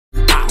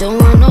Don't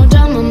want no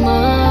drama,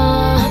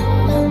 ma.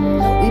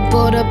 We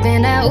pulled up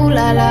in that ooh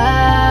la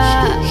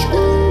la,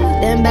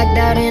 then backed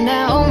out in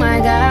that oh my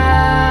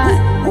god.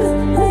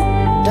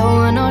 Don't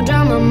want no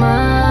drama,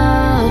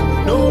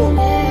 ma. Don't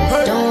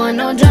want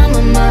no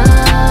drama, ma.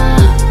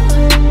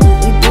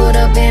 We pulled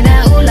up in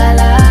that ooh la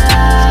la,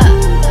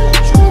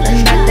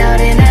 then backed out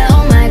in that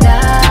oh my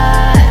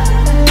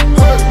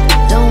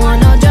god. Don't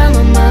want no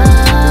drama, ma.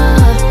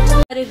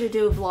 I decided to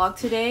do a vlog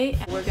today,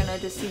 and we're gonna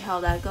just see how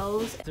that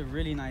goes. It's a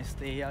really nice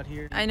day out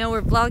here. I know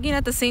we're vlogging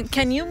at the same.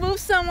 Can you move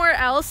somewhere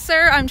else,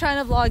 sir? I'm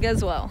trying to vlog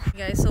as well.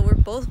 Okay, guys, so we're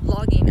both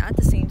vlogging at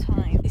the same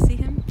time. You see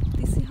him?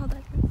 Do you see how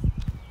that goes?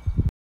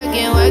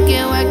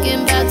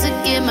 Working, about to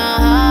get my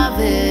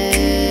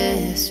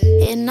harvest.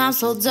 And I'm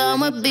so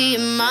done with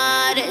being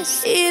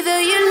modest.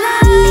 Either you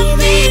love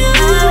me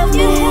or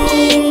you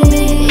hate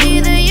me.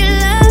 Either you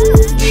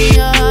love me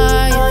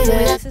or you hate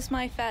me. This is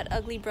my fat,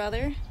 ugly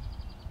brother.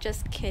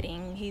 Just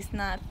kidding. He's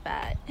not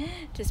fat.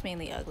 Just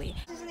mainly ugly.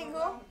 Isn't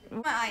cool?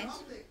 My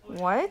eyes.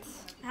 What?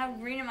 I have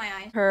green in my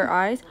eyes. Her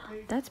eyes?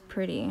 That's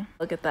pretty.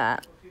 Look at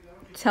that.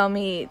 Tell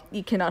me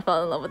you cannot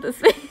fall in love with this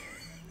face.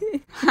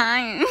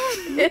 Hi.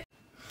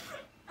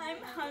 I'm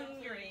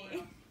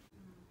hungry.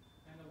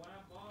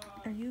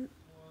 Are you?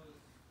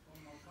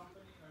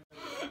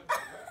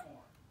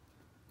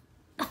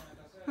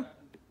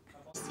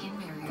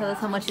 Tell us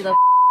how much you love.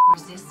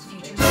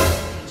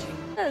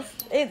 Yes.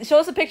 Hey, show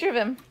us a picture of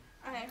him.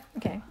 Okay.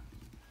 Okay.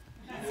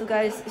 So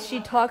guys, she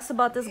talks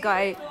about this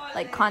guy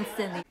like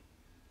constantly.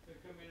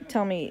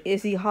 Tell me,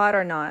 is he hot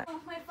or not? Oh,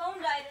 my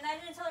phone died and I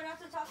didn't tell her not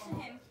to talk to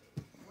him.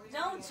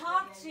 Don't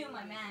talk to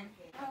my man.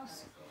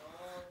 Else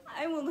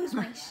I will lose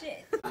my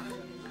shit.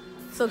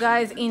 So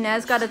guys,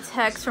 Inez got a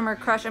text from her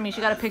crush. I mean,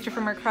 she got a picture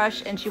from her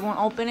crush and she won't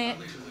open it.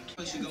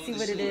 Let's see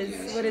what it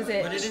is. What is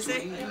it? What did it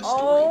say?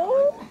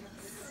 Oh,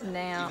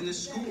 snap.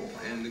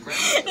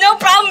 No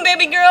problem,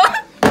 baby girl.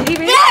 Did he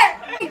read it?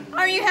 There!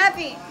 Are you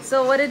happy?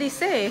 So what did he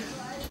say?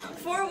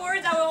 4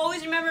 words I will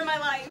always remember in my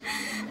life.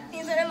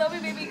 He said, I love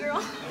you, baby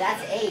girl.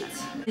 That's 8.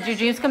 Did your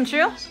dreams come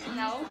true?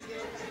 No.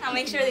 I'll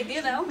make sure they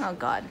do, though. Oh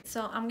god.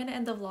 So I'm gonna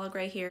end the vlog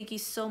right here. Thank you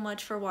so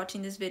much for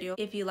watching this video.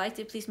 If you liked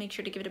it, please make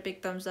sure to give it a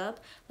big thumbs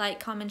up. Like,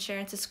 comment, share,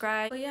 and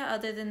subscribe. But yeah,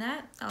 other than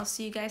that, I'll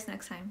see you guys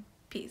next time.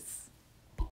 Peace.